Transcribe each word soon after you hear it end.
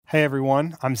Hey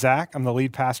everyone, I'm Zach. I'm the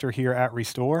lead pastor here at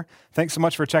Restore. Thanks so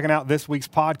much for checking out this week's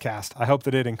podcast. I hope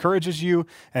that it encourages you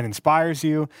and inspires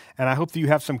you, and I hope that you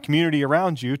have some community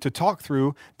around you to talk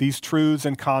through these truths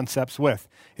and concepts with.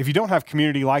 If you don't have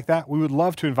community like that, we would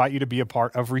love to invite you to be a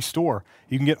part of Restore.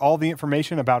 You can get all the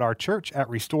information about our church at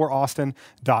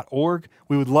restoreaustin.org.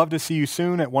 We would love to see you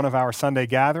soon at one of our Sunday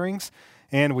gatherings,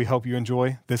 and we hope you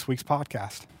enjoy this week's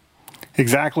podcast.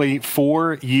 Exactly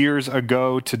 4 years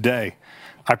ago today,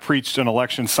 I preached an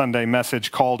Election Sunday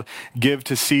message called Give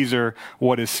to Caesar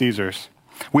What is Caesar's.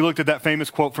 We looked at that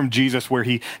famous quote from Jesus where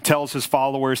he tells his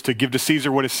followers to give to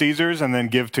Caesar what is Caesar's and then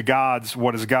give to God's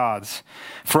what is God's.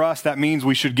 For us, that means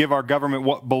we should give our government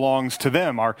what belongs to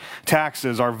them, our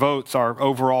taxes, our votes, our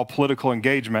overall political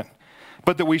engagement,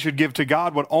 but that we should give to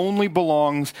God what only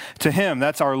belongs to him.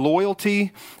 That's our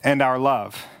loyalty and our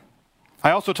love. I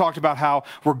also talked about how,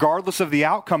 regardless of the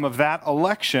outcome of that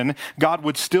election, God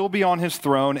would still be on his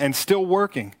throne and still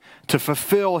working to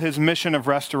fulfill his mission of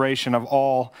restoration of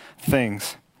all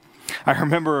things. I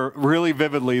remember really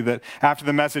vividly that after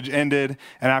the message ended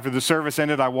and after the service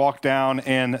ended, I walked down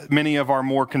and many of our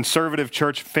more conservative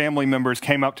church family members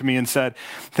came up to me and said,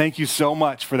 "Thank you so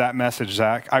much for that message,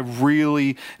 Zach. I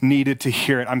really needed to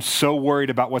hear it. I'm so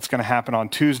worried about what's going to happen on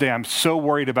Tuesday. I'm so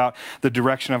worried about the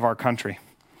direction of our country."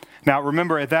 Now,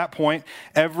 remember, at that point,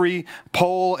 every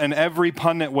poll and every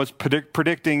pundit was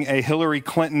predicting a Hillary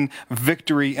Clinton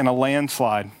victory in a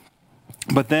landslide.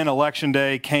 But then Election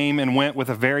Day came and went with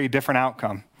a very different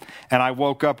outcome. And I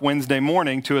woke up Wednesday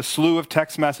morning to a slew of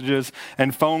text messages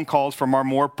and phone calls from our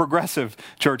more progressive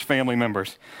church family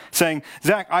members saying,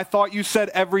 "Zach, I thought you said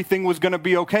everything was going to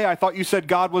be okay. I thought you said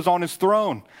God was on his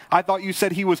throne. I thought you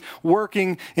said he was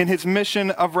working in his mission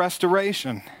of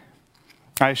restoration."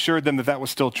 I assured them that that was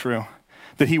still true,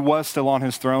 that he was still on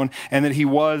his throne, and that he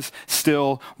was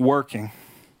still working.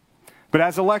 But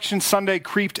as Election Sunday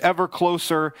creeped ever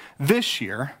closer this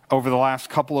year, over the last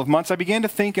couple of months, I began to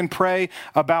think and pray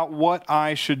about what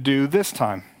I should do this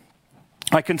time.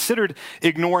 I considered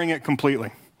ignoring it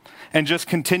completely and just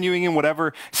continuing in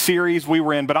whatever series we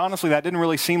were in. But honestly, that didn't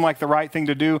really seem like the right thing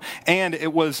to do. And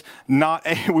it was not,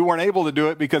 we weren't able to do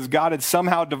it because God had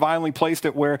somehow divinely placed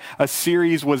it where a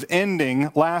series was ending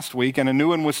last week and a new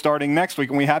one was starting next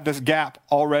week. And we had this gap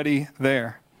already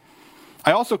there.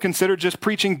 I also considered just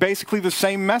preaching basically the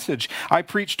same message I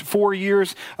preached 4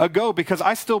 years ago because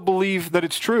I still believe that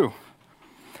it's true.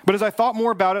 But as I thought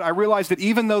more about it, I realized that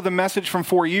even though the message from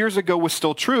 4 years ago was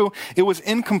still true, it was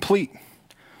incomplete.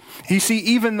 You see,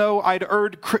 even though I'd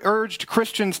urged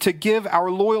Christians to give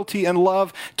our loyalty and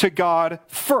love to God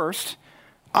first,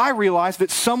 I realized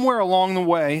that somewhere along the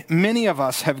way, many of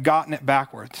us have gotten it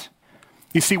backwards.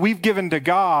 You see, we've given to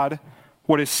God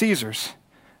what is Caesar's,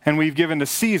 and we've given to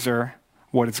Caesar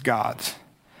what is God's.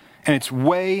 And it's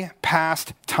way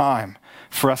past time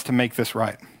for us to make this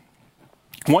right.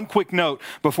 One quick note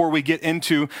before we get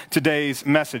into today's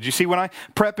message. You see, when I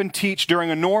prep and teach during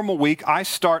a normal week, I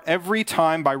start every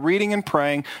time by reading and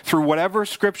praying through whatever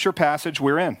scripture passage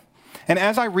we're in. And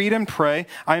as I read and pray,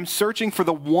 I am searching for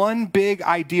the one big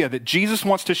idea that Jesus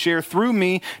wants to share through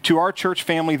me to our church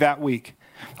family that week.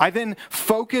 I then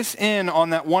focus in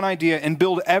on that one idea and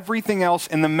build everything else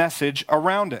in the message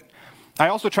around it. I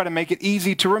also try to make it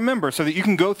easy to remember so that you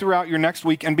can go throughout your next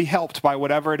week and be helped by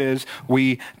whatever it is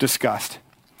we discussed.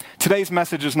 Today's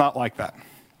message is not like that.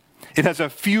 It has a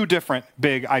few different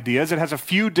big ideas. It has a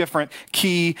few different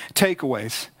key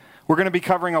takeaways. We're going to be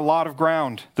covering a lot of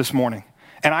ground this morning.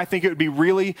 And I think it would be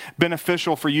really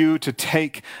beneficial for you to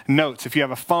take notes. If you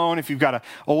have a phone, if you've got an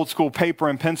old school paper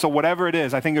and pencil, whatever it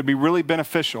is, I think it would be really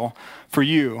beneficial for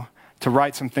you to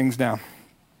write some things down.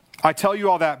 I tell you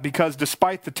all that because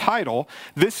despite the title,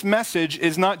 this message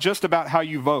is not just about how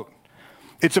you vote.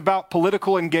 It's about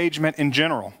political engagement in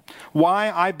general. Why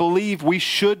I believe we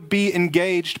should be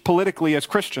engaged politically as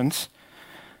Christians,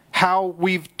 how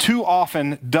we've too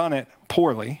often done it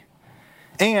poorly,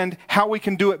 and how we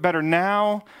can do it better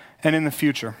now and in the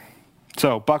future.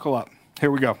 So buckle up.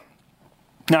 Here we go.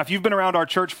 Now, if you've been around our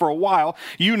church for a while,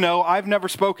 you know I've never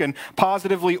spoken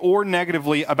positively or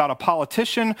negatively about a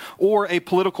politician or a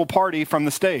political party from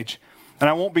the stage. And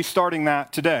I won't be starting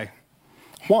that today.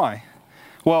 Why?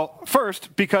 Well,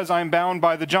 first, because I'm bound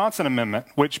by the Johnson Amendment,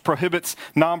 which prohibits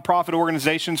nonprofit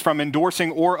organizations from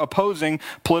endorsing or opposing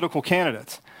political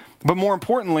candidates. But more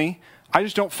importantly, I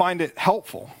just don't find it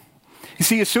helpful. You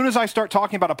see, as soon as I start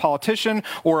talking about a politician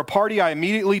or a party, I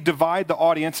immediately divide the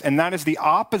audience, and that is the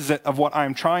opposite of what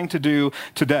I'm trying to do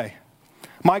today.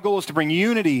 My goal is to bring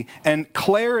unity and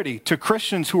clarity to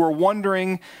Christians who are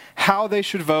wondering how they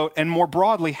should vote, and more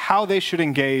broadly, how they should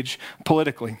engage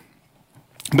politically.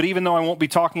 But even though I won't be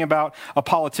talking about a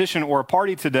politician or a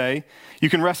party today, you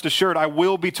can rest assured I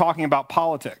will be talking about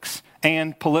politics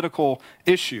and political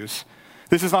issues.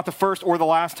 This is not the first or the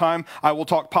last time I will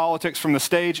talk politics from the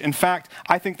stage. In fact,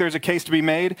 I think there's a case to be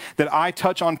made that I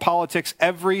touch on politics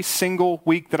every single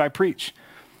week that I preach,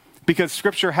 because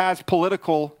Scripture has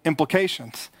political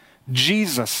implications.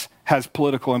 Jesus has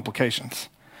political implications.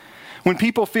 When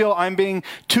people feel I'm being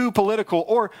too political,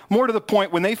 or more to the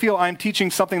point, when they feel I'm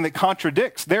teaching something that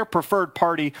contradicts their preferred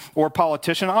party or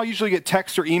politician, I'll usually get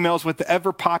texts or emails with the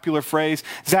ever popular phrase,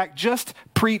 "Zach, just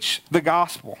preach the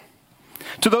gospel."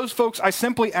 To those folks, I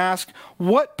simply ask,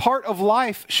 what part of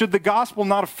life should the gospel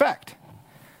not affect?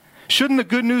 Shouldn't the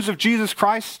good news of Jesus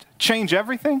Christ change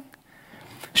everything?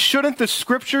 Shouldn't the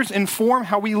Scriptures inform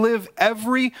how we live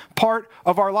every part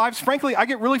of our lives? Frankly, I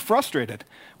get really frustrated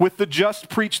with the just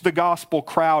preach the gospel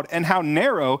crowd and how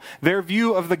narrow their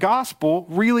view of the gospel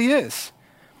really is.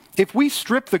 If we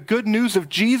strip the good news of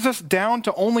Jesus down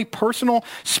to only personal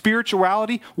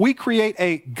spirituality, we create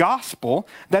a gospel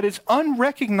that is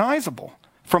unrecognizable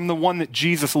from the one that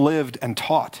Jesus lived and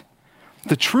taught.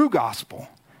 The true gospel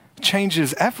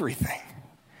changes everything.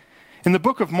 In the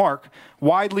book of Mark,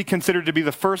 widely considered to be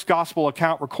the first gospel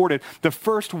account recorded, the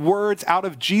first words out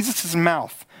of Jesus'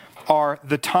 mouth are,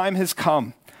 "The time has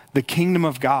come, the kingdom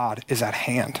of God is at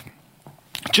hand."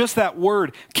 Just that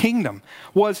word, kingdom,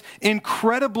 was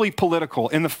incredibly political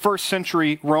in the first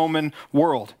century Roman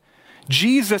world.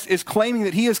 Jesus is claiming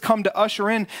that he has come to usher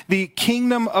in the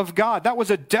kingdom of God. That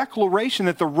was a declaration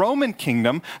that the Roman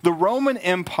kingdom, the Roman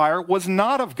Empire, was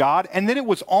not of God and that it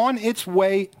was on its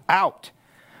way out.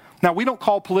 Now, we don't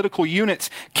call political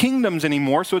units kingdoms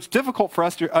anymore, so it's difficult for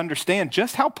us to understand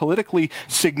just how politically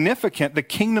significant the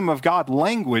kingdom of God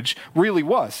language really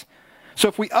was. So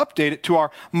if we update it to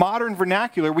our modern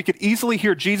vernacular, we could easily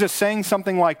hear Jesus saying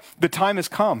something like, "The time has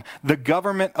come, the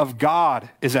government of God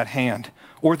is at hand,"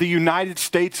 or "the United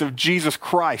States of Jesus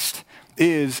Christ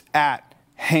is at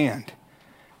hand."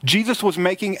 Jesus was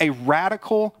making a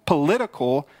radical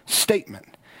political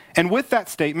statement. And with that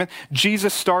statement,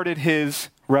 Jesus started his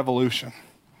revolution.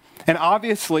 And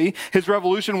obviously, his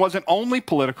revolution wasn't only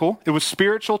political, it was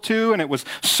spiritual too, and it was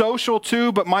social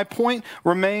too, but my point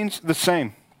remains the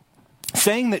same.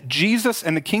 Saying that Jesus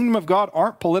and the kingdom of God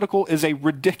aren't political is a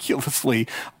ridiculously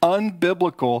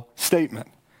unbiblical statement.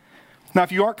 Now,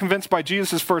 if you aren't convinced by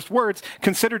Jesus' first words,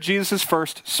 consider Jesus'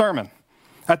 first sermon.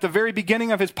 At the very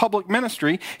beginning of his public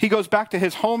ministry, he goes back to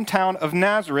his hometown of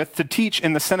Nazareth to teach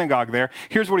in the synagogue there.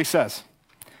 Here's what he says: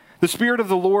 "The Spirit of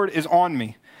the Lord is on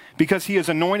me, because he has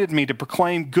anointed me to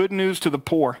proclaim good news to the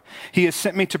poor. He has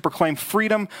sent me to proclaim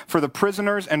freedom for the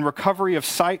prisoners and recovery of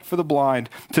sight for the blind,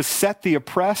 to set the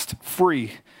oppressed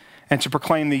free, and to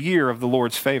proclaim the year of the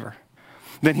Lord's favor."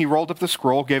 Then he rolled up the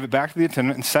scroll, gave it back to the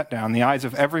attendant, and sat down. The eyes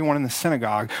of everyone in the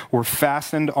synagogue were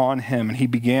fastened on him, and he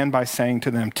began by saying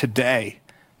to them,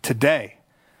 Today,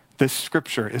 this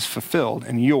scripture is fulfilled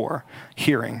in your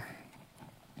hearing."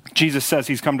 Jesus says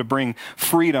he's come to bring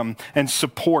freedom and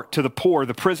support to the poor,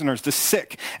 the prisoners, the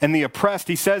sick, and the oppressed.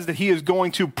 He says that he is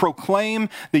going to proclaim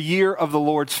the year of the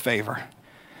Lord's favor.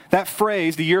 That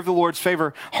phrase, the year of the Lord's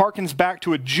favor, harkens back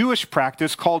to a Jewish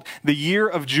practice called the year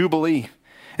of Jubilee.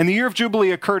 And the year of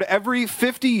Jubilee occurred every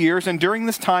 50 years, and during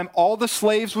this time, all the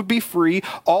slaves would be free,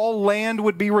 all land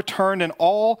would be returned, and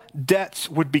all debts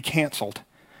would be canceled.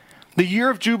 The year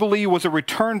of Jubilee was a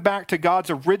return back to God's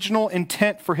original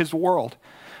intent for his world.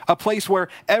 A place where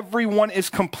everyone is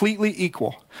completely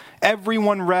equal.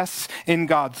 Everyone rests in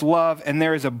God's love, and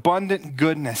there is abundant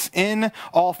goodness in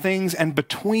all things and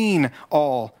between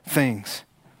all things.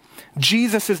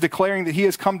 Jesus is declaring that he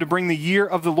has come to bring the year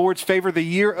of the Lord's favor, the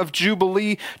year of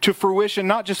Jubilee, to fruition,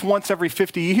 not just once every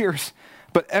 50 years,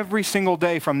 but every single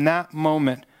day from that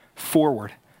moment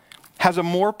forward. Has a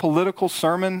more political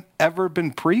sermon ever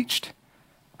been preached?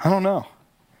 I don't know.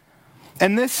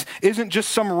 And this isn't just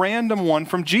some random one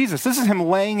from Jesus. This is him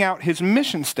laying out his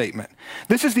mission statement.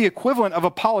 This is the equivalent of a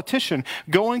politician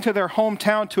going to their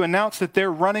hometown to announce that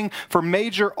they're running for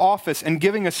major office and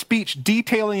giving a speech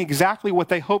detailing exactly what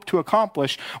they hope to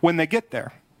accomplish when they get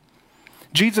there.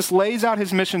 Jesus lays out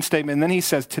his mission statement, and then he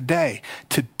says, Today,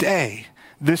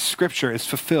 this scripture is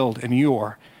fulfilled in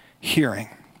your hearing.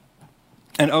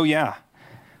 And oh yeah,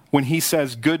 when he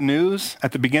says good news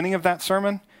at the beginning of that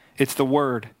sermon, it's the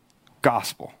word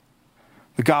gospel.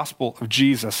 The gospel of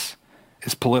Jesus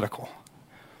is political.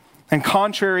 And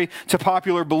contrary to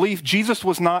popular belief, Jesus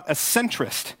was not a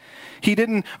centrist. He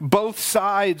didn't both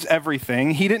sides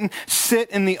everything. He didn't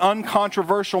sit in the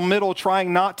uncontroversial middle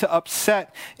trying not to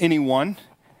upset anyone.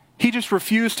 He just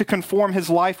refused to conform his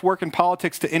life, work, and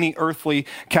politics to any earthly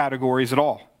categories at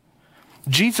all.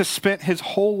 Jesus spent his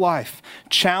whole life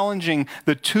challenging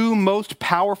the two most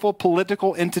powerful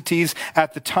political entities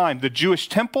at the time, the Jewish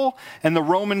temple and the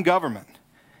Roman government.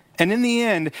 And in the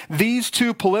end, these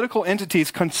two political entities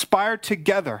conspired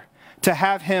together to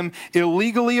have him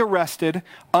illegally arrested,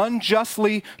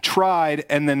 unjustly tried,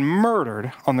 and then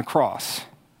murdered on the cross.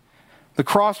 The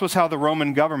cross was how the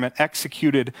Roman government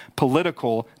executed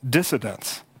political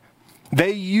dissidents.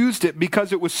 They used it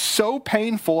because it was so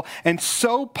painful and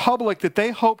so public that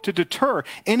they hoped to deter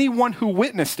anyone who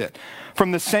witnessed it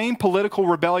from the same political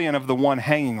rebellion of the one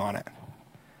hanging on it.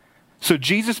 So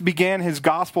Jesus began his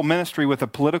gospel ministry with a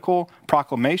political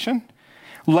proclamation,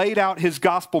 laid out his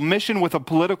gospel mission with a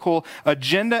political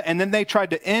agenda, and then they tried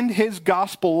to end his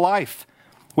gospel life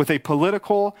with a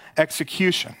political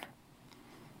execution.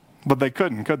 But they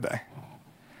couldn't, could they?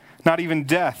 Not even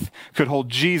death could hold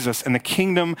Jesus and the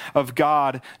kingdom of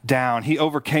God down. He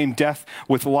overcame death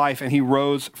with life, and he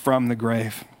rose from the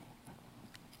grave.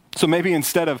 So maybe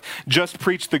instead of just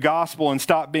preach the gospel and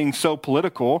stop being so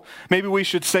political, maybe we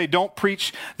should say, don't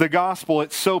preach the gospel.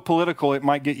 It's so political, it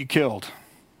might get you killed.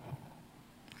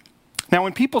 Now,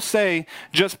 when people say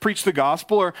just preach the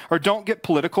gospel or don't get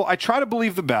political, I try to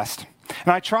believe the best.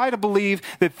 And I try to believe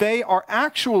that they are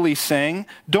actually saying,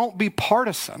 don't be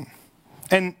partisan.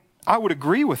 And I would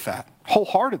agree with that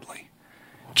wholeheartedly.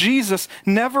 Jesus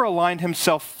never aligned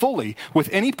himself fully with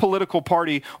any political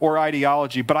party or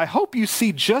ideology, but I hope you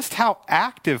see just how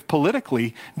active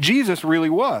politically Jesus really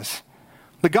was.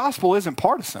 The gospel isn't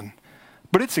partisan,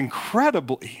 but it's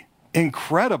incredibly,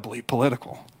 incredibly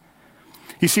political.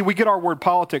 You see, we get our word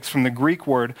politics from the Greek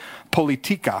word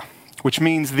politika, which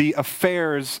means the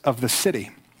affairs of the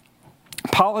city.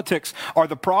 Politics are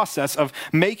the process of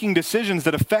making decisions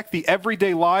that affect the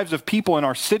everyday lives of people in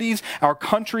our cities, our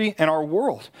country, and our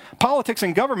world. Politics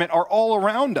and government are all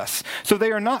around us.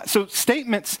 So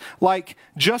statements like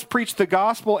just preach the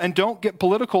gospel and don't get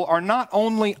political are not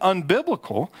only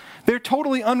unbiblical, they're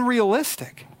totally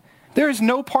unrealistic. There is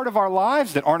no part of our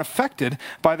lives that aren't affected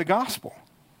by the gospel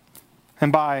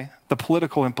and by the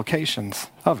political implications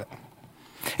of it.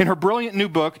 In her brilliant new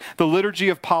book, The Liturgy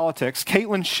of Politics,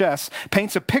 Caitlin Chess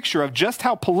paints a picture of just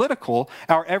how political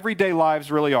our everyday lives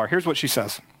really are. Here's what she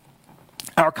says.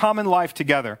 Our common life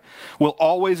together will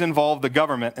always involve the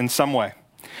government in some way.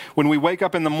 When we wake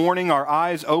up in the morning, our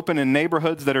eyes open in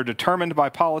neighborhoods that are determined by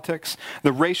politics.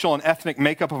 The racial and ethnic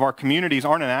makeup of our communities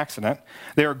aren't an accident.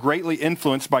 They are greatly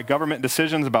influenced by government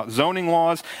decisions about zoning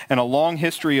laws and a long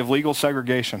history of legal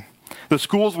segregation. The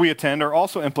schools we attend are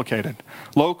also implicated.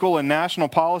 Local and national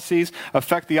policies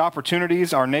affect the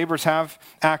opportunities our neighbors have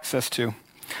access to.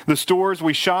 The stores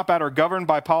we shop at are governed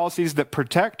by policies that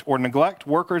protect or neglect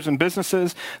workers and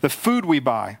businesses. The food we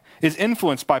buy is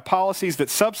influenced by policies that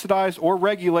subsidize or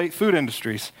regulate food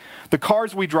industries. The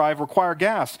cars we drive require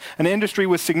gas, an industry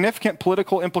with significant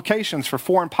political implications for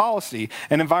foreign policy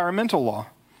and environmental law.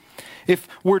 If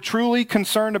we're truly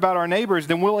concerned about our neighbors,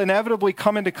 then we'll inevitably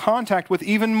come into contact with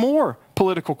even more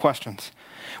political questions.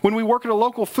 When we work at a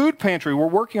local food pantry, we're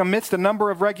working amidst a number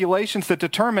of regulations that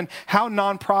determine how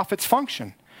nonprofits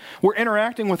function. We're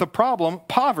interacting with a problem,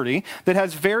 poverty, that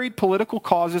has varied political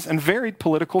causes and varied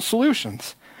political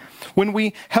solutions. When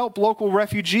we help local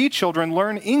refugee children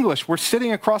learn English, we're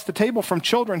sitting across the table from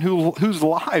children whose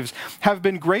lives have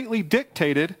been greatly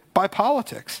dictated by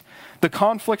politics. The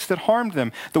conflicts that harmed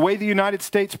them, the way the United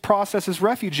States processes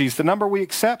refugees, the number we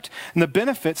accept, and the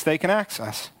benefits they can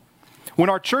access. When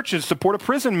our churches support a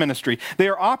prison ministry, they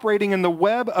are operating in the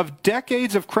web of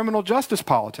decades of criminal justice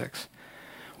politics.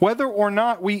 Whether or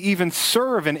not we even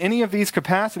serve in any of these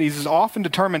capacities is often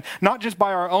determined not just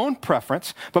by our own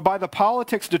preference, but by the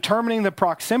politics determining the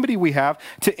proximity we have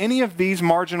to any of these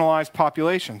marginalized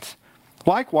populations.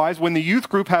 Likewise, when the youth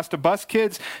group has to bus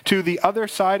kids to the other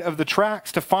side of the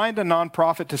tracks to find a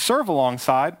nonprofit to serve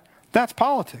alongside, that's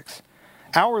politics.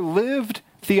 Our lived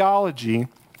theology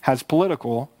has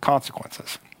political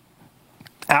consequences.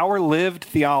 Our lived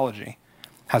theology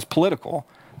has political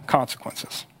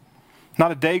consequences.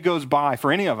 Not a day goes by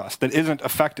for any of us that isn't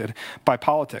affected by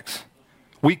politics.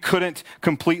 We couldn't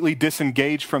completely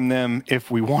disengage from them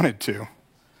if we wanted to.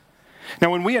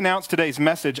 Now, when we announced today's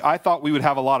message, I thought we would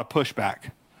have a lot of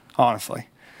pushback, honestly.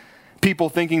 People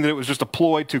thinking that it was just a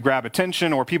ploy to grab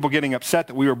attention, or people getting upset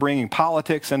that we were bringing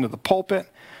politics into the pulpit.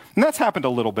 And that's happened a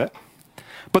little bit.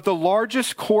 But the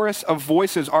largest chorus of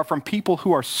voices are from people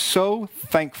who are so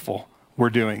thankful we're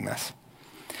doing this.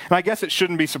 And I guess it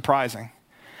shouldn't be surprising.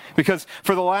 Because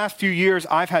for the last few years,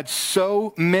 I've had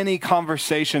so many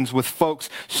conversations with folks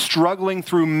struggling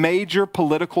through major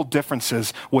political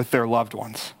differences with their loved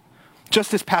ones. Just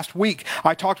this past week,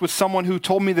 I talked with someone who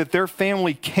told me that their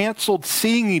family canceled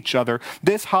seeing each other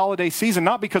this holiday season,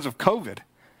 not because of COVID,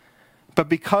 but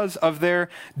because of their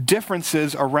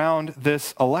differences around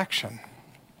this election.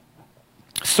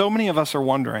 So many of us are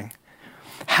wondering,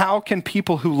 how can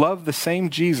people who love the same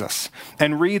Jesus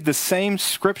and read the same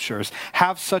scriptures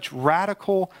have such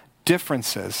radical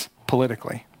differences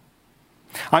politically?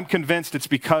 I'm convinced it's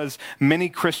because many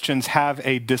Christians have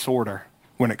a disorder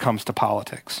when it comes to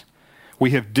politics.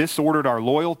 We have disordered our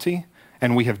loyalty,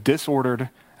 and we have disordered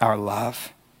our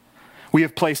love. We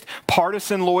have placed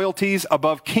partisan loyalties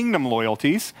above kingdom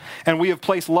loyalties, and we have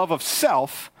placed love of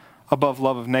self above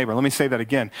love of neighbor. Let me say that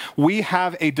again. We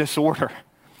have a disorder.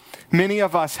 Many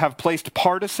of us have placed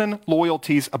partisan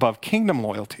loyalties above kingdom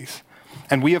loyalties,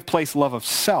 and we have placed love of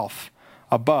self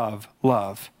above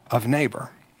love of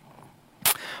neighbor.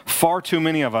 Far too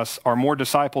many of us are more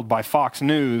discipled by Fox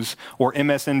News or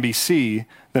MSNBC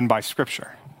than by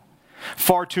Scripture.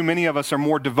 Far too many of us are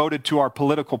more devoted to our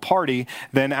political party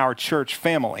than our church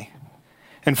family.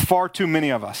 And far too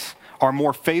many of us are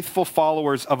more faithful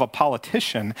followers of a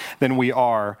politician than we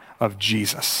are of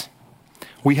Jesus.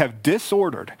 We have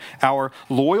disordered our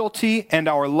loyalty and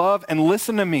our love. And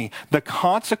listen to me, the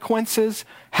consequences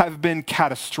have been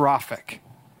catastrophic.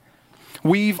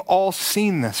 We've all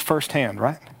seen this firsthand,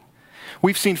 right?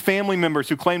 We've seen family members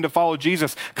who claim to follow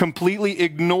Jesus completely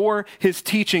ignore his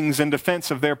teachings in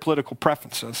defense of their political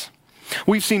preferences.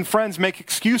 We've seen friends make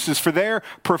excuses for their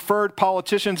preferred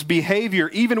politician's behavior,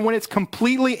 even when it's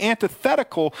completely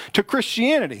antithetical to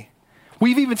Christianity.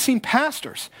 We've even seen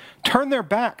pastors turn their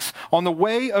backs on the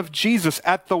way of Jesus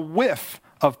at the whiff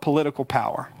of political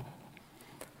power.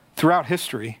 Throughout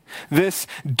history, this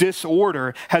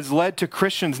disorder has led to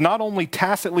Christians not only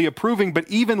tacitly approving, but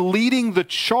even leading the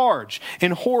charge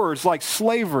in horrors like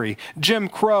slavery, Jim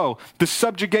Crow, the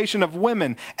subjugation of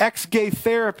women, ex-gay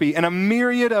therapy, and a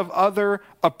myriad of other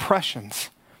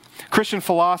oppressions. Christian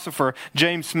philosopher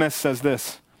James Smith says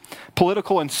this: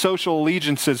 political and social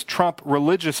allegiances trump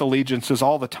religious allegiances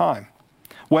all the time,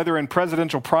 whether in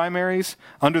presidential primaries,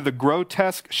 under the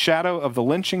grotesque shadow of the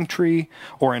lynching tree,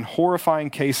 or in horrifying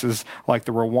cases like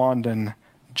the Rwandan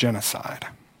genocide.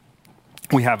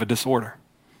 We have a disorder.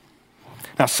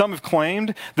 Now, some have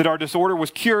claimed that our disorder was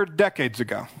cured decades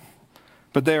ago,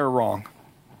 but they are wrong.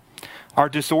 Our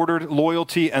disordered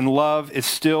loyalty and love is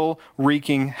still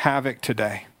wreaking havoc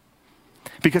today.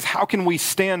 Because how can we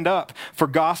stand up for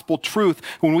gospel truth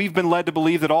when we've been led to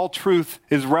believe that all truth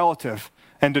is relative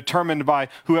and determined by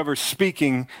whoever's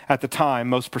speaking at the time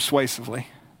most persuasively?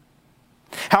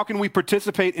 How can we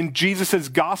participate in Jesus'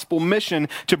 gospel mission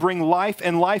to bring life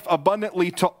and life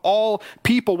abundantly to all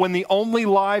people when the only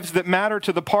lives that matter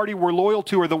to the party we're loyal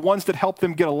to are the ones that help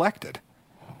them get elected?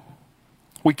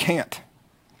 We can't.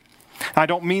 I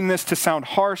don't mean this to sound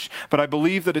harsh, but I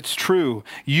believe that it's true.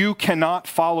 You cannot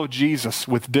follow Jesus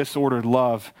with disordered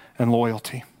love and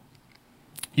loyalty.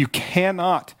 You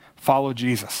cannot follow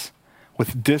Jesus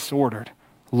with disordered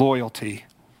loyalty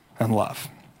and love.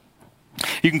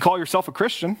 You can call yourself a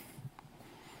Christian.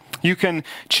 You can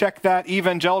check that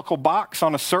evangelical box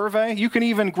on a survey. You can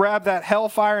even grab that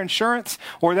hellfire insurance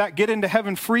or that get into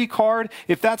heaven free card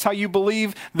if that's how you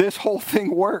believe this whole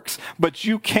thing works. But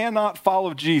you cannot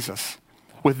follow Jesus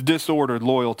with disordered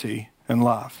loyalty and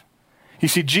love. You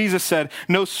see, Jesus said,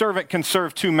 no servant can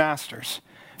serve two masters.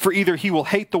 For either he will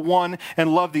hate the one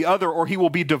and love the other, or he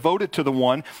will be devoted to the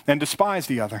one and despise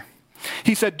the other.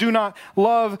 He said, do not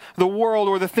love the world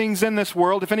or the things in this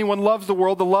world. If anyone loves the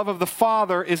world, the love of the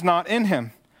Father is not in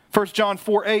him. 1 John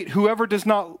 4:8, whoever does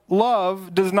not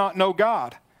love does not know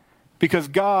God, because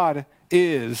God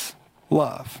is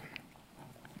love.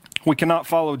 We cannot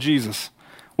follow Jesus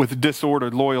with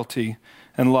disordered loyalty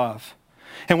and love.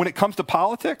 And when it comes to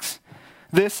politics,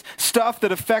 this stuff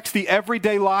that affects the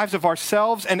everyday lives of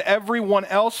ourselves and everyone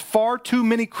else, far too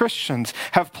many Christians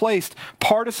have placed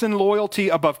partisan loyalty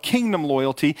above kingdom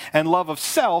loyalty and love of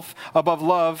self above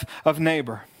love of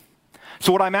neighbor.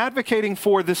 So what I'm advocating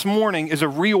for this morning is a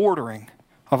reordering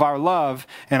of our love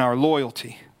and our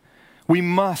loyalty. We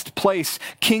must place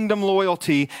kingdom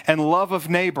loyalty and love of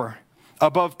neighbor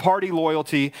above party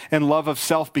loyalty and love of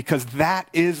self, because that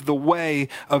is the way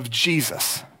of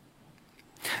Jesus.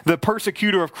 The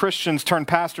persecutor of Christians turned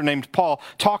pastor named Paul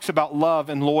talks about love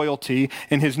and loyalty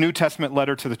in his New Testament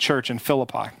letter to the church in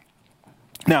Philippi.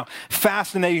 Now,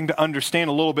 fascinating to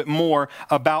understand a little bit more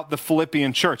about the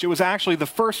Philippian church. It was actually the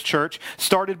first church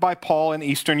started by Paul in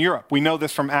Eastern Europe. We know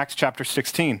this from Acts chapter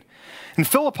 16. And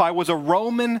Philippi was a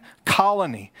Roman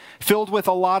colony filled with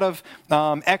a lot of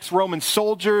ex-Roman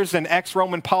soldiers and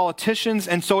ex-Roman politicians,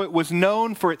 and so it was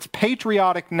known for its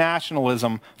patriotic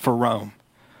nationalism for Rome.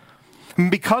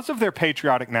 Because of their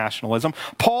patriotic nationalism,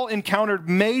 Paul encountered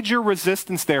major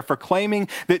resistance there for claiming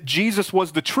that Jesus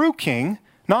was the true king,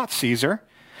 not Caesar,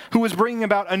 who was bringing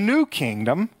about a new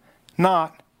kingdom,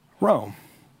 not Rome.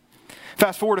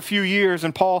 Fast forward a few years,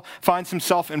 and Paul finds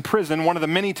himself in prison, one of the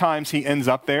many times he ends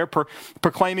up there,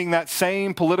 proclaiming that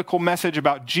same political message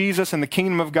about Jesus and the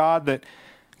kingdom of God that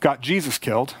got Jesus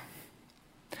killed.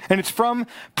 And it's from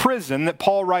prison that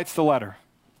Paul writes the letter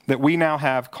that we now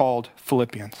have called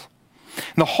Philippians.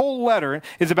 And the whole letter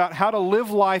is about how to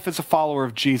live life as a follower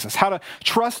of Jesus, how to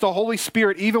trust the Holy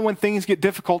Spirit even when things get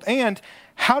difficult, and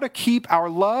how to keep our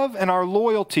love and our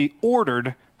loyalty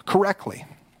ordered correctly.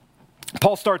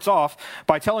 Paul starts off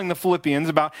by telling the Philippians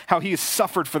about how he has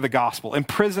suffered for the gospel,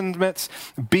 imprisonments,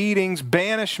 beatings,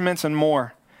 banishments, and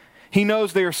more. He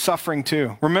knows they are suffering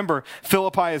too. Remember,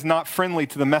 Philippi is not friendly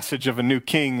to the message of a new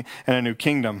king and a new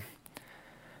kingdom.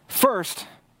 First,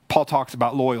 Paul talks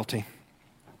about loyalty.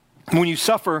 When you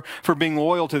suffer for being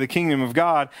loyal to the kingdom of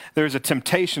God, there's a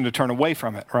temptation to turn away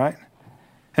from it, right?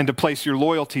 And to place your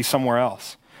loyalty somewhere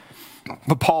else.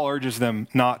 But Paul urges them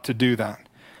not to do that.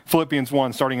 Philippians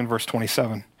 1, starting in verse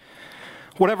 27.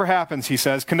 Whatever happens, he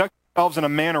says, conduct yourselves in a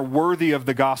manner worthy of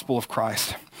the gospel of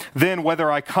Christ. Then,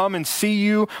 whether I come and see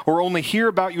you or only hear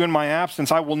about you in my absence,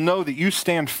 I will know that you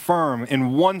stand firm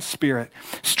in one spirit,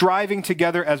 striving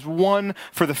together as one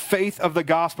for the faith of the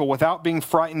gospel without being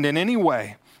frightened in any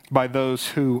way by those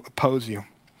who oppose you.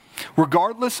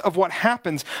 Regardless of what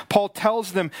happens, Paul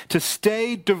tells them to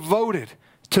stay devoted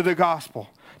to the gospel,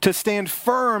 to stand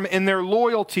firm in their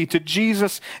loyalty to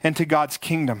Jesus and to God's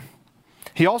kingdom.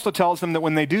 He also tells them that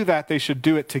when they do that, they should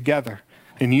do it together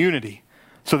in unity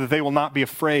so that they will not be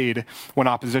afraid when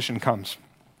opposition comes.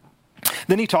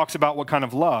 Then he talks about what kind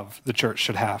of love the church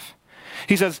should have.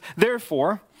 He says,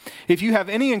 therefore, if you have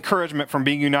any encouragement from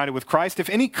being united with Christ, if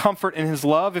any comfort in his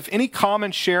love, if any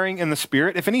common sharing in the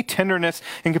Spirit, if any tenderness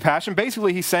and compassion,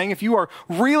 basically he's saying if you are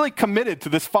really committed to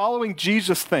this following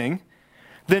Jesus thing,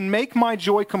 then make my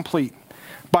joy complete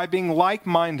by being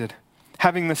like-minded,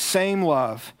 having the same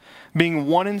love, being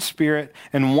one in spirit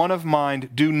and one of mind.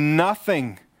 Do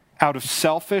nothing out of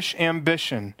selfish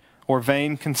ambition or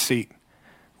vain conceit.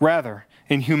 Rather,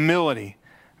 in humility,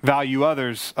 value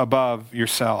others above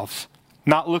yourselves,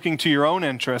 not looking to your own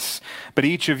interests, but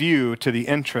each of you to the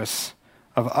interests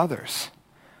of others.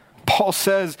 Paul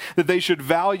says that they should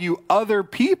value other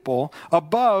people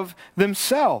above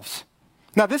themselves.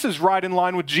 Now, this is right in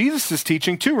line with Jesus'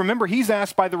 teaching, too. Remember, he's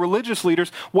asked by the religious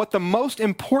leaders what the most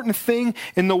important thing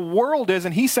in the world is,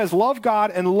 and he says, love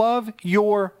God and love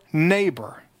your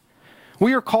neighbor.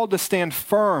 We are called to stand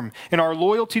firm in our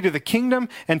loyalty to the kingdom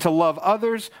and to love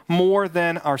others more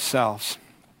than ourselves.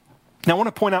 Now, I want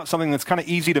to point out something that's kind of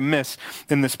easy to miss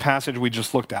in this passage we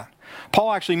just looked at.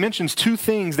 Paul actually mentions two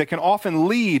things that can often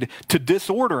lead to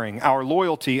disordering our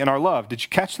loyalty and our love. Did you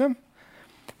catch them?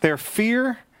 They're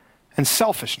fear and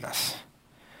selfishness.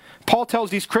 Paul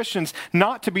tells these Christians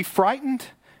not to be frightened,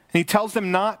 and he tells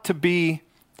them not to be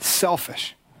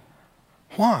selfish.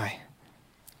 Why?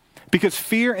 Because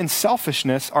fear and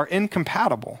selfishness are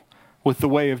incompatible with the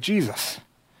way of Jesus.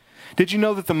 Did you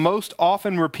know that the most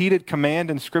often repeated command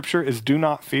in Scripture is do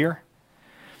not fear?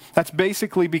 That's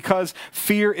basically because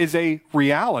fear is a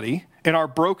reality in our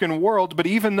broken world, but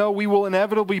even though we will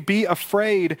inevitably be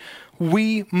afraid,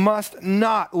 we must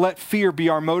not let fear be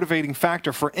our motivating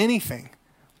factor for anything,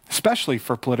 especially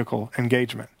for political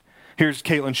engagement. Here's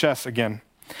Caitlin Chess again.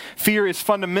 Fear is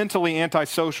fundamentally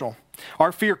antisocial.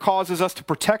 Our fear causes us to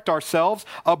protect ourselves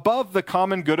above the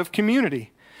common good of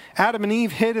community. Adam and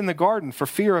Eve hid in the garden for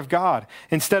fear of God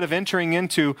instead of entering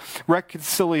into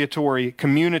reconciliatory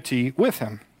community with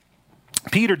him.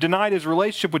 Peter denied his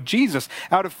relationship with Jesus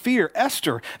out of fear.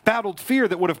 Esther battled fear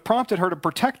that would have prompted her to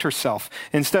protect herself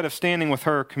instead of standing with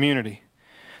her community.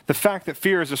 The fact that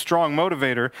fear is a strong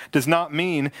motivator does not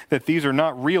mean that these are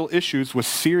not real issues with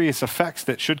serious effects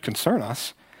that should concern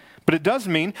us. But it does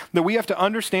mean that we have to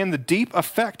understand the deep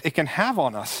effect it can have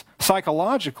on us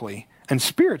psychologically and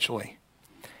spiritually.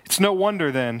 It's no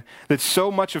wonder, then, that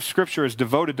so much of Scripture is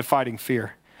devoted to fighting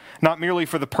fear, not merely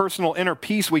for the personal inner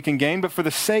peace we can gain, but for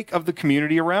the sake of the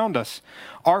community around us.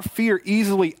 Our fear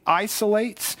easily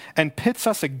isolates and pits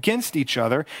us against each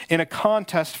other in a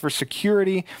contest for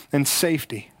security and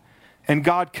safety. And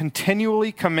God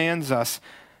continually commands us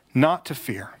not to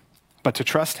fear, but to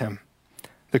trust him,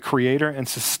 the creator and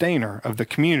sustainer of the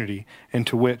community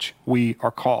into which we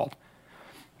are called.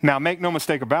 Now, make no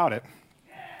mistake about it,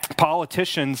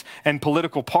 Politicians and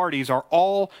political parties are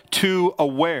all too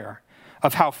aware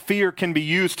of how fear can be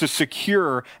used to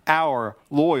secure our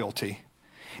loyalty.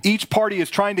 Each party is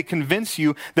trying to convince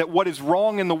you that what is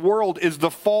wrong in the world is the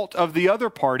fault of the other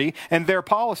party and their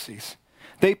policies.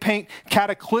 They paint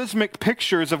cataclysmic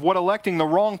pictures of what electing the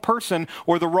wrong person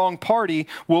or the wrong party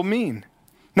will mean.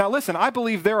 Now listen, I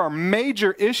believe there are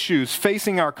major issues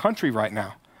facing our country right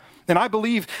now. And I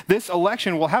believe this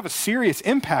election will have a serious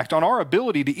impact on our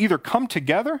ability to either come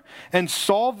together and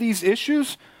solve these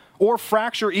issues or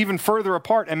fracture even further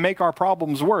apart and make our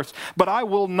problems worse. But I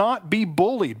will not be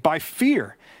bullied by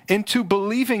fear into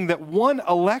believing that one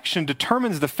election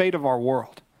determines the fate of our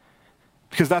world.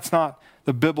 Because that's not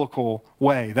the biblical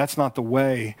way. That's not the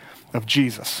way of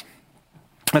Jesus.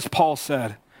 As Paul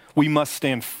said, we must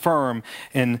stand firm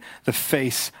in the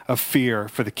face of fear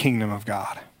for the kingdom of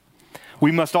God.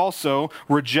 We must also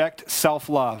reject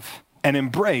self-love and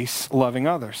embrace loving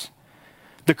others.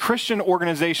 The Christian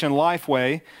organization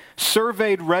Lifeway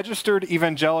surveyed registered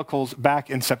evangelicals back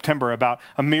in September about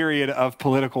a myriad of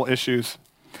political issues.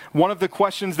 One of the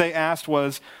questions they asked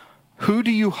was, who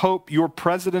do you hope your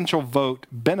presidential vote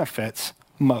benefits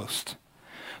most?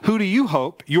 Who do you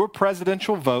hope your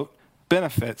presidential vote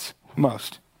benefits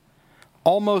most?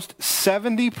 Almost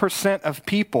 70% of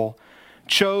people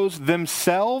chose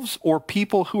themselves or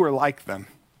people who are like them.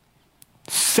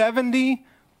 70%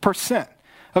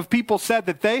 of people said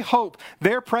that they hope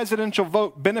their presidential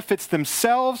vote benefits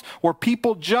themselves or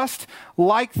people just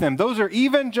like them. Those are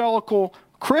evangelical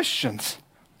Christians.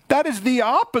 That is the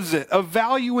opposite of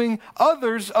valuing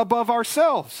others above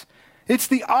ourselves. It's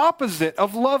the opposite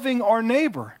of loving our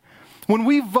neighbor. When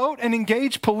we vote and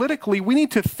engage politically, we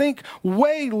need to think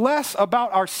way less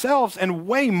about ourselves and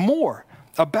way more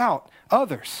about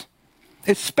others,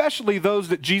 especially those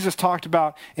that Jesus talked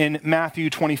about in Matthew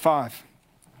 25.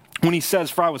 When he says,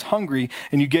 for I was hungry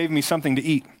and you gave me something to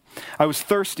eat. I was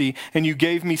thirsty and you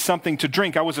gave me something to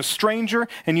drink. I was a stranger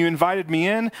and you invited me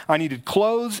in. I needed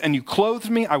clothes and you clothed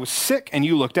me. I was sick and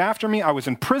you looked after me. I was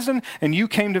in prison and you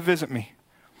came to visit me.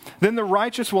 Then the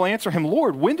righteous will answer him,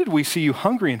 Lord, when did we see you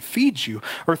hungry and feed you,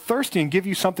 or thirsty and give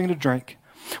you something to drink?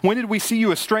 When did we see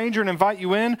you a stranger and invite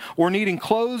you in, or needing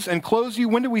clothes and clothe you?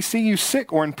 When did we see you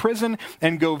sick or in prison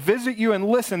and go visit you? And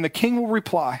listen, the king will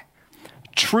reply,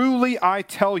 truly I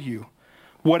tell you,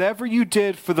 whatever you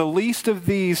did for the least of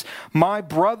these, my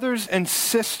brothers and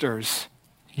sisters,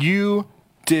 you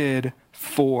did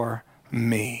for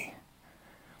me.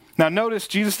 Now notice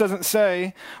Jesus doesn't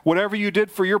say, whatever you did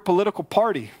for your political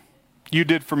party, you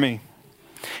did for me.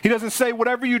 He doesn't say,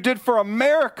 whatever you did for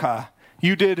America,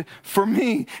 you did for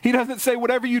me. He doesn't say,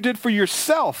 whatever you did for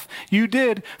yourself, you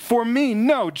did for me.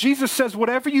 No, Jesus says,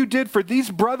 whatever you did for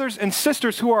these brothers and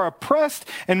sisters who are oppressed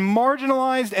and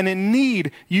marginalized and in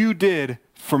need, you did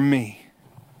for me.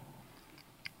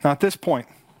 Now at this point,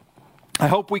 I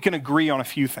hope we can agree on a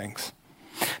few things.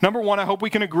 Number one, I hope we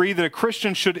can agree that a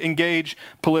Christian should engage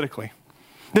politically.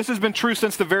 This has been true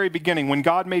since the very beginning, when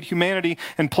God made humanity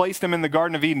and placed them in the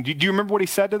Garden of Eden. Do you remember what he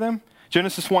said to them?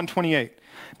 Genesis 1:28.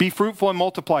 Be fruitful and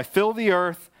multiply, fill the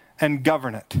earth and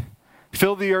govern it.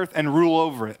 Fill the earth and rule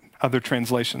over it, other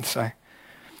translations say.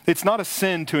 It's not a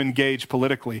sin to engage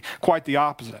politically, quite the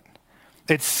opposite.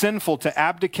 It's sinful to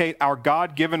abdicate our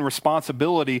God-given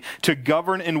responsibility to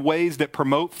govern in ways that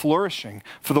promote flourishing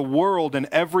for the world and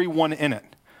everyone in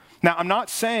it. Now, I'm not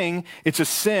saying it's a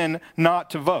sin not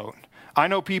to vote. I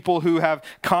know people who have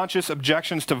conscious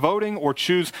objections to voting or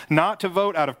choose not to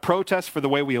vote out of protest for the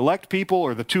way we elect people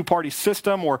or the two-party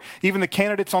system or even the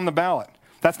candidates on the ballot.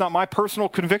 That's not my personal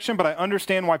conviction, but I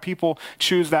understand why people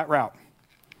choose that route.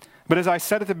 But as I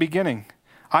said at the beginning,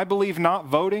 I believe not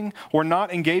voting or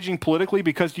not engaging politically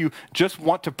because you just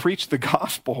want to preach the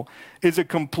gospel is a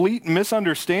complete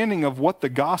misunderstanding of what the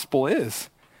gospel is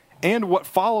and what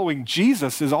following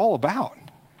Jesus is all about.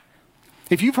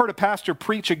 If you've heard a pastor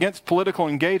preach against political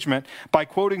engagement by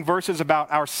quoting verses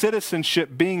about our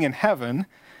citizenship being in heaven,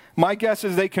 my guess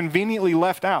is they conveniently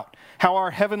left out how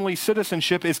our heavenly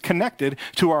citizenship is connected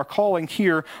to our calling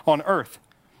here on earth.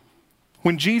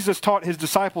 When Jesus taught his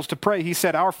disciples to pray, he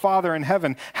said, Our Father in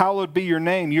heaven, hallowed be your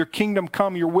name. Your kingdom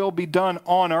come, your will be done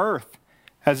on earth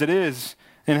as it is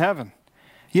in heaven.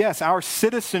 Yes, our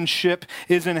citizenship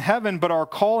is in heaven, but our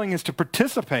calling is to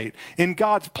participate in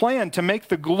God's plan to make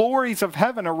the glories of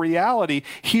heaven a reality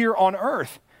here on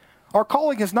earth. Our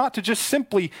calling is not to just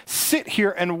simply sit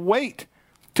here and wait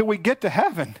till we get to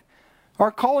heaven.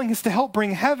 Our calling is to help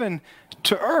bring heaven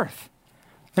to earth.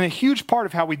 And a huge part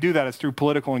of how we do that is through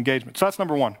political engagement. So that's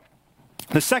number one.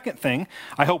 The second thing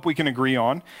I hope we can agree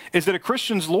on is that a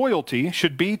Christian's loyalty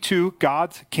should be to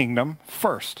God's kingdom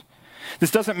first.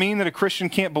 This doesn't mean that a Christian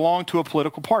can't belong to a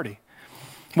political party.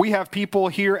 We have people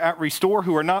here at Restore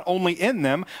who are not only in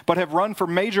them, but have run for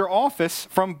major office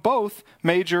from both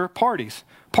major parties.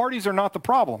 Parties are not the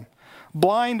problem.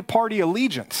 Blind party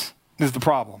allegiance is the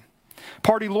problem.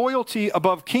 Party loyalty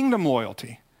above kingdom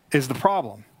loyalty is the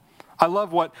problem. I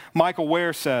love what Michael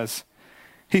Ware says.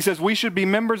 He says, we should be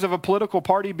members of a political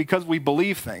party because we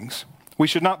believe things. We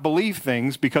should not believe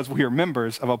things because we are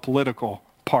members of a political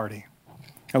party.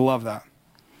 I love that.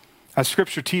 As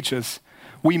Scripture teaches,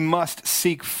 we must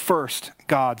seek first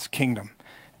God's kingdom.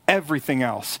 Everything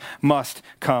else must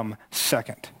come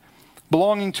second.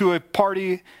 Belonging to a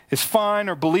party is fine,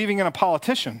 or believing in a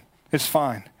politician is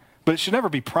fine, but it should never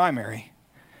be primary.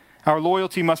 Our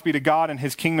loyalty must be to God and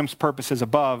his kingdom's purposes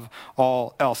above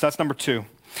all else. That's number 2.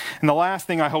 And the last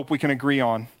thing I hope we can agree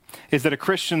on is that a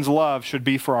Christian's love should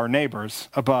be for our neighbors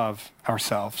above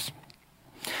ourselves.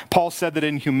 Paul said that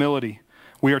in humility,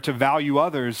 we are to value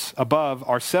others above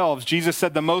ourselves. Jesus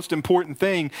said the most important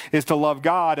thing is to love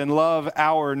God and love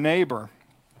our neighbor.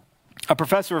 A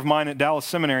professor of mine at Dallas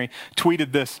Seminary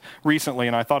tweeted this recently,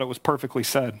 and I thought it was perfectly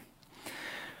said.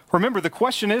 Remember, the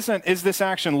question isn't, is this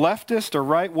action leftist or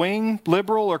right-wing,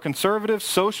 liberal or conservative,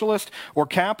 socialist or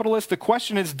capitalist? The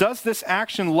question is, does this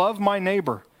action love my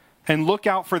neighbor and look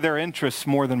out for their interests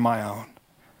more than my own?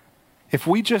 If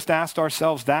we just asked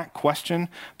ourselves that question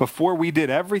before we did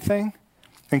everything,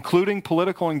 including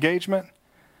political engagement,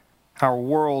 our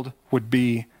world would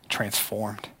be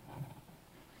transformed.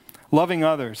 Loving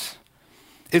others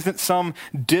isn't some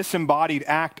disembodied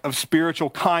act of spiritual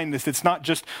kindness. It's not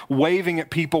just waving at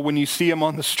people when you see them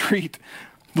on the street.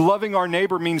 Loving our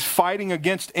neighbor means fighting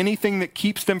against anything that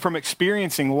keeps them from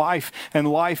experiencing life and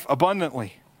life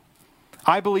abundantly.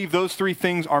 I believe those 3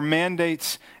 things are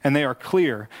mandates, and they are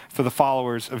clear for the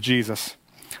followers of Jesus.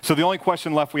 So the only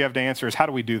question left we have to answer is, how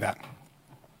do we do that?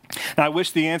 And I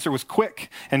wish the answer was quick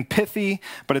and pithy,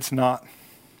 but it's not.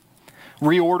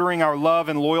 Reordering our love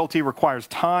and loyalty requires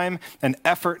time and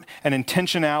effort and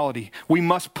intentionality. We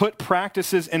must put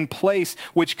practices in place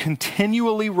which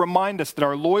continually remind us that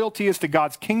our loyalty is to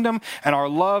God's kingdom and our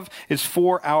love is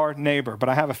for our neighbor. But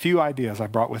I have a few ideas I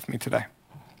brought with me today.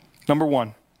 Number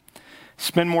 1,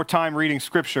 spend more time reading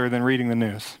Scripture than reading the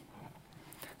news.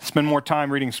 Spend more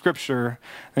time reading Scripture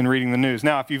than reading the news.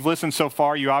 Now, if you've listened so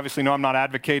far, you obviously know I'm not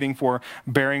advocating for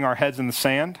burying our heads in the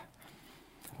sand.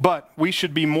 But we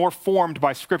should be more formed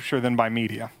by Scripture than by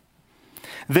media.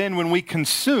 Then when we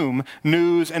consume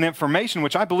news and information,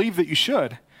 which I believe that you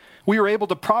should, we are able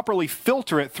to properly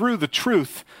filter it through the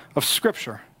truth of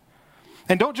Scripture.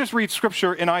 And don't just read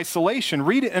Scripture in isolation.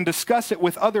 Read it and discuss it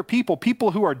with other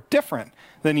people who are different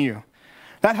than you.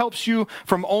 That helps you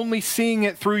from only seeing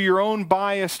it through your own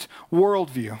biased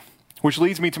worldview. Which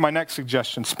leads me to my next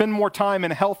suggestion. Spend more time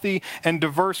in a healthy and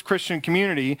diverse Christian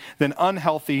community than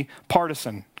unhealthy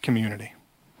partisan community.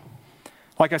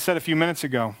 Like I said a few minutes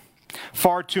ago,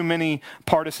 far too many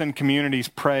partisan communities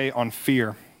prey on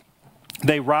fear.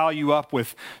 They rile you up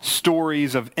with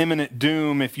stories of imminent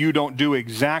doom if you don't do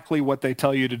exactly what they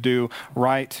tell you to do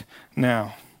right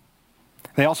now.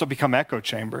 They also become echo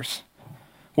chambers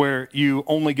where you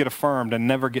only get affirmed and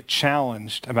never get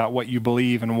challenged about what you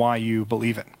believe and why you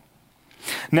believe it.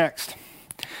 Next,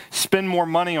 spend more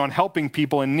money on helping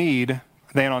people in need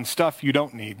than on stuff you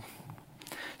don't need.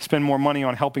 Spend more money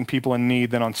on helping people in need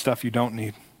than on stuff you don't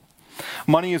need.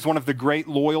 Money is one of the great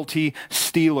loyalty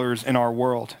stealers in our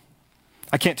world.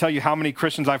 I can't tell you how many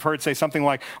Christians I've heard say something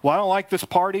like, well, I don't like this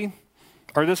party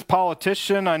or this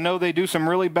politician. I know they do some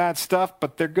really bad stuff,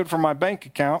 but they're good for my bank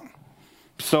account,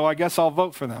 so I guess I'll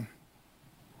vote for them.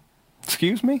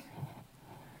 Excuse me?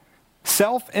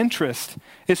 Self-interest,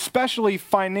 especially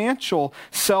financial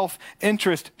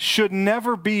self-interest, should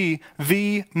never be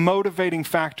the motivating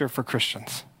factor for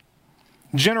Christians.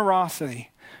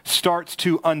 Generosity starts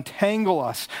to untangle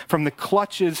us from the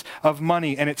clutches of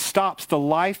money, and it stops the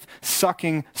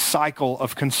life-sucking cycle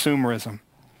of consumerism.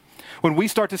 When we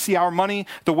start to see our money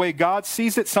the way God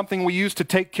sees it, something we use to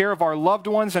take care of our loved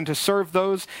ones and to serve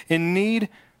those in need,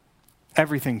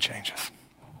 everything changes.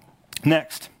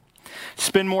 Next,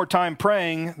 spend more time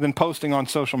praying than posting on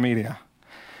social media.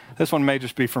 This one may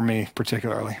just be for me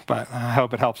particularly, but I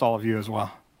hope it helps all of you as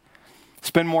well.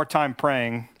 Spend more time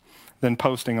praying than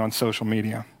posting on social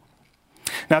media.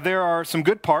 Now, there are some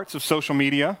good parts of social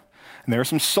media, and there are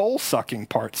some soul-sucking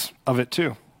parts of it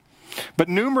too. But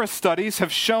numerous studies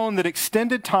have shown that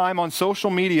extended time on social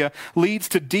media leads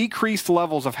to decreased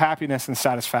levels of happiness and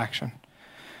satisfaction.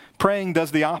 Praying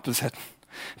does the opposite.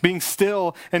 Being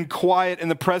still and quiet in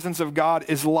the presence of God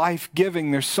is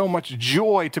life-giving. There's so much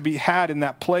joy to be had in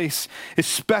that place,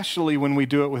 especially when we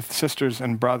do it with sisters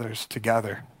and brothers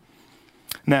together.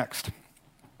 Next,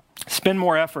 spend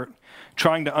more effort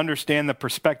trying to understand the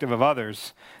perspective of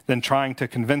others than trying to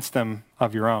convince them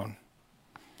of your own.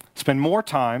 Spend more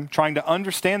time trying to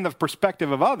understand the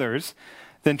perspective of others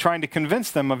than trying to convince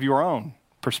them of your own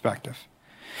perspective.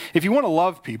 If you want to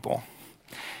love people,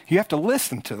 you have to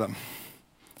listen to them.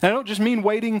 And I don't just mean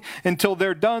waiting until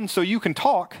they're done so you can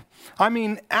talk. I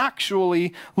mean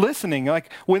actually listening.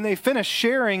 Like when they finish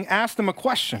sharing, ask them a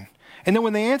question. And then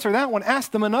when they answer that one,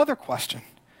 ask them another question.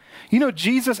 You know,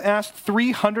 Jesus asked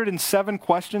 307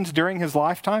 questions during his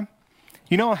lifetime.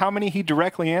 You know how many he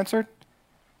directly answered?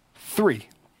 3.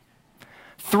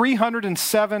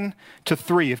 307 to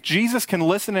 3. If Jesus can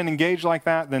listen and engage like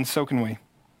that, then so can we.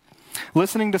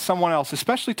 Listening to someone else,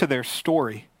 especially to their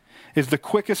story, is the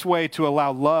quickest way to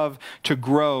allow love to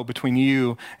grow between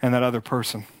you and that other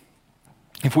person.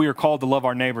 If we are called to love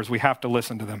our neighbors, we have to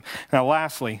listen to them. Now,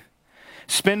 lastly,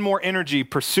 spend more energy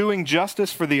pursuing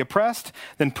justice for the oppressed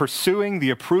than pursuing the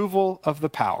approval of the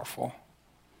powerful.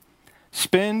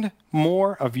 Spend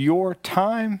more of your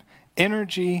time,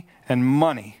 energy, and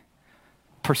money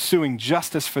pursuing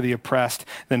justice for the oppressed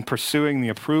than pursuing the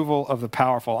approval of the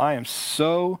powerful. I am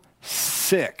so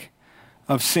sick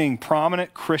of seeing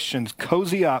prominent Christians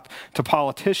cozy up to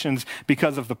politicians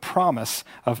because of the promise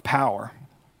of power.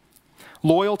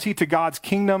 Loyalty to God's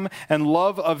kingdom and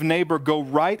love of neighbor go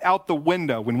right out the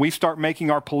window when we start making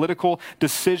our political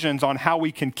decisions on how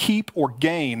we can keep or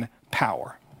gain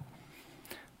power.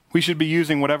 We should be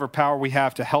using whatever power we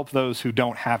have to help those who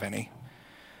don't have any,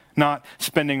 not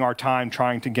spending our time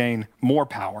trying to gain more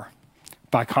power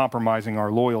by compromising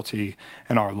our loyalty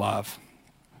and our love.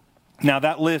 Now,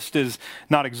 that list is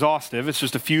not exhaustive. It's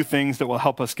just a few things that will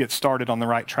help us get started on the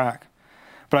right track.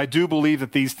 But I do believe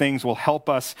that these things will help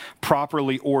us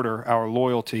properly order our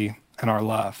loyalty and our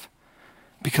love.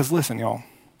 Because listen, y'all,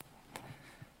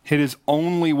 it is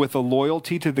only with a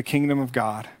loyalty to the kingdom of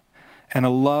God and a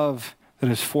love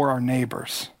that is for our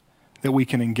neighbors that we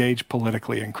can engage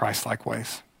politically in Christ-like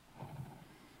ways.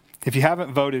 If you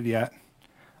haven't voted yet,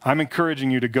 I'm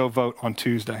encouraging you to go vote on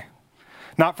Tuesday.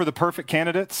 Not for the perfect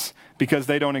candidates, because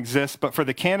they don't exist, but for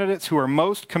the candidates who are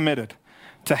most committed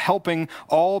to helping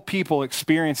all people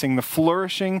experiencing the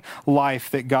flourishing life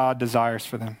that God desires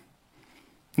for them.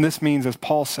 And this means, as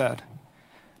Paul said,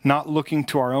 not looking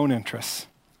to our own interests,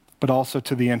 but also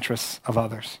to the interests of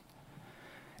others.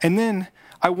 And then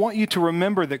I want you to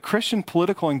remember that Christian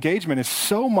political engagement is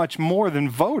so much more than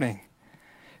voting.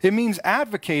 It means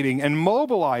advocating and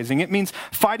mobilizing. It means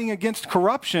fighting against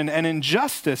corruption and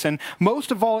injustice. And most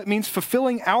of all, it means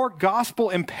fulfilling our gospel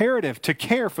imperative to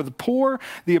care for the poor,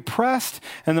 the oppressed,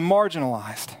 and the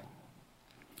marginalized.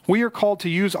 We are called to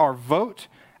use our vote,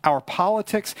 our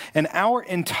politics, and our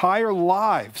entire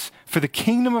lives for the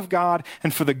kingdom of God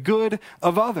and for the good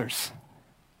of others.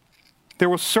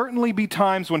 There will certainly be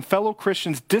times when fellow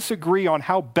Christians disagree on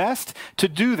how best to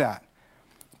do that.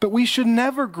 But we should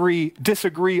never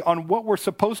disagree on what we're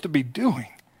supposed to be doing.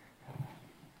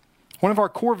 One of our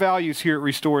core values here at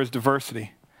Restore is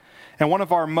diversity. And one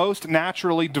of our most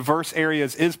naturally diverse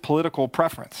areas is political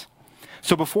preference.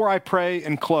 So before I pray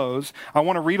and close, I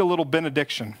want to read a little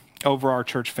benediction over our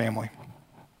church family.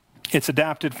 It's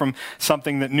adapted from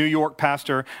something that New York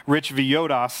pastor Rich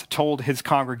Villodas told his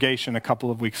congregation a couple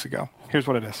of weeks ago. Here's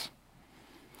what it is.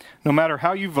 No matter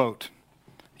how you vote,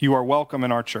 you are welcome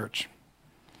in our church.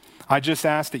 I just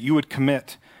ask that you would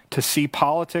commit to see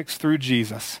politics through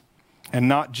Jesus and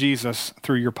not Jesus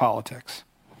through your politics.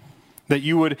 That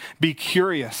you would be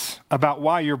curious about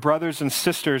why your brothers and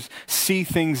sisters see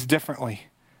things differently,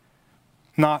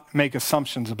 not make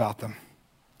assumptions about them.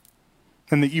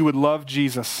 And that you would love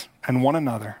Jesus and one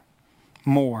another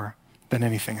more than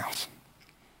anything else.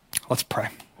 Let's pray.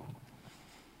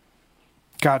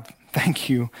 God, thank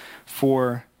you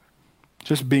for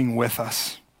just being with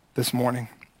us this morning.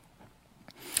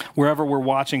 Wherever we're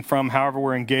watching from, however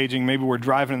we're engaging, maybe we're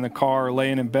driving in the car or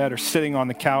laying in bed or sitting on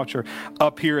the couch or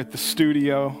up here at the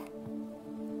studio.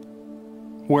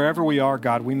 Wherever we are,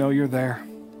 God, we know you're there.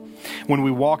 When we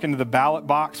walk into the ballot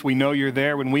box, we know you're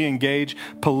there. When we engage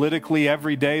politically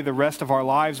every day, the rest of our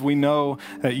lives, we know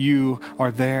that you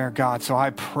are there, God. So I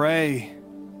pray,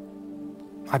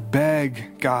 I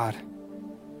beg, God,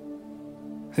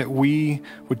 that we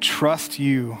would trust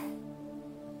you,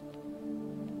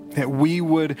 that we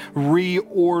would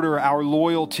reorder our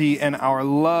loyalty and our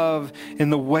love in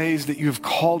the ways that you've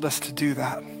called us to do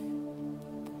that.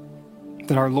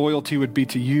 that our loyalty would be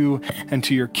to you and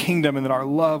to your kingdom, and that our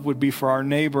love would be for our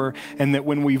neighbor, and that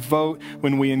when we vote,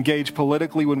 when we engage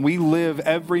politically, when we live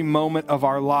every moment of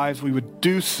our lives, we would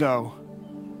do so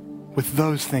with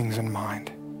those things in mind.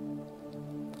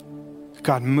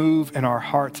 God, move in our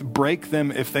hearts. Break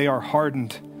them if they are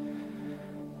hardened.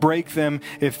 Break them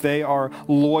if they are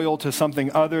loyal to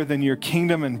something other than your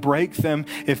kingdom, and break them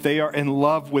if they are in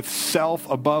love with self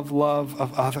above love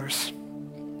of others.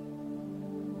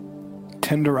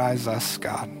 Tenderize us,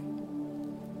 God.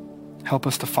 Help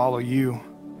us to follow you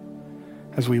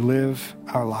as we live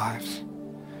our lives.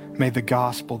 May the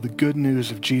gospel, the good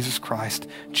news of Jesus Christ,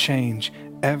 change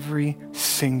every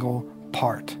single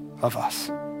part of us.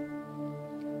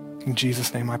 In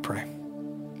Jesus' name I pray.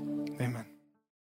 Amen.